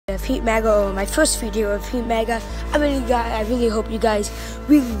of HeatMega, my first video of HeatMega. I really hope you guys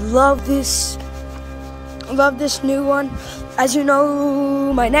really love this new one. As you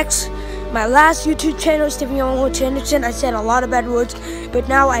know, my last YouTube channel is Stephen Anderson. I said a lot of bad words, but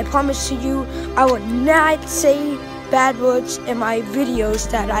now I promise to you I will not say bad words in my videos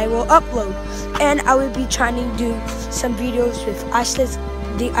that I will upload, and I will be trying to do some videos with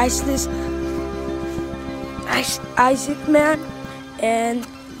Isaac Man and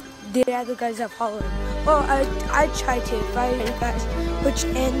the other guys that follow him. Well, I try to invite you guys, which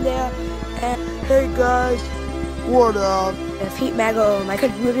in there. And hey guys, what up? If HeatMega, I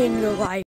could ruin your life.